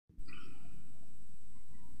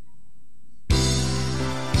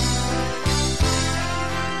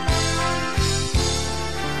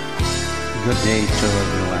good day to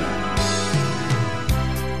everyone.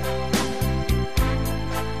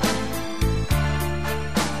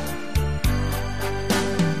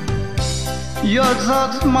 You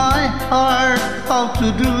taught my heart how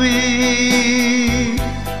to do it,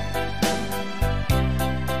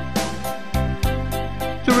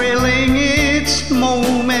 thrilling each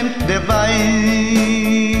moment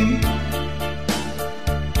divine.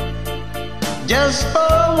 Just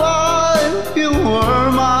for a while you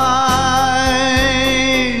were mine.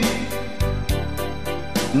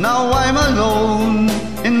 Now I'm alone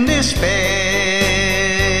in despair.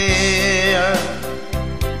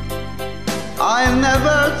 I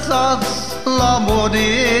never thought love would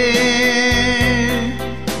end.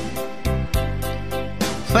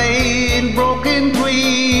 Faint, broken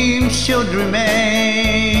dreams should remain,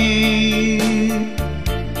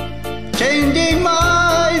 changing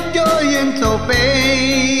my joy into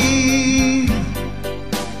pain.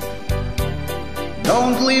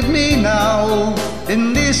 Don't leave me now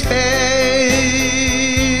in despair.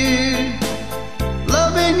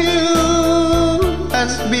 Loving you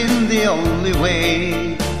has been the only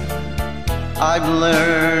way. I've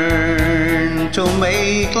learned to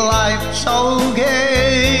make life so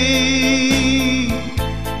gay.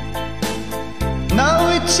 Now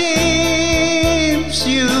it seems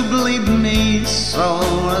you've led me so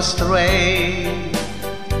astray,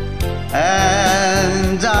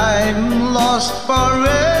 and I'm lost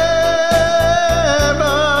forever.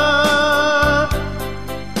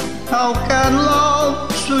 How can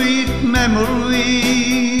love, sweet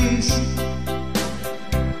memories,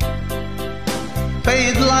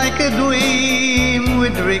 fade like a dream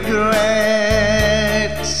with regrets?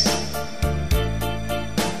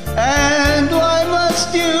 And why must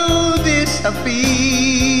you disappear,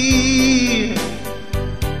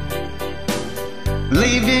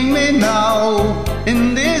 leaving me now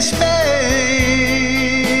in despair?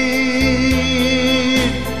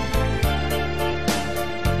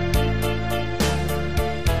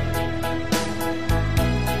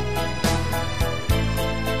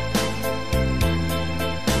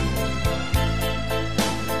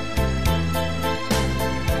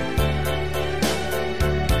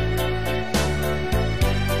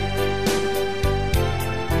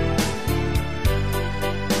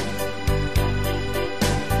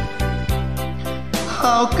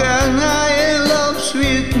 How can I love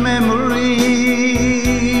sweet memories,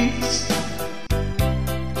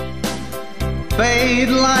 fade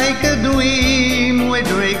like a dream with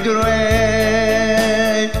regrets?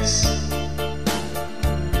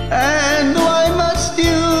 And why must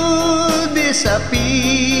you disappear,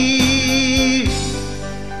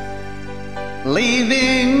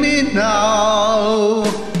 leaving me now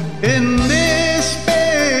in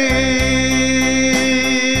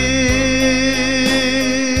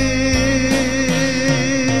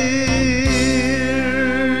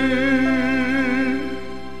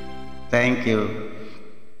Thank you.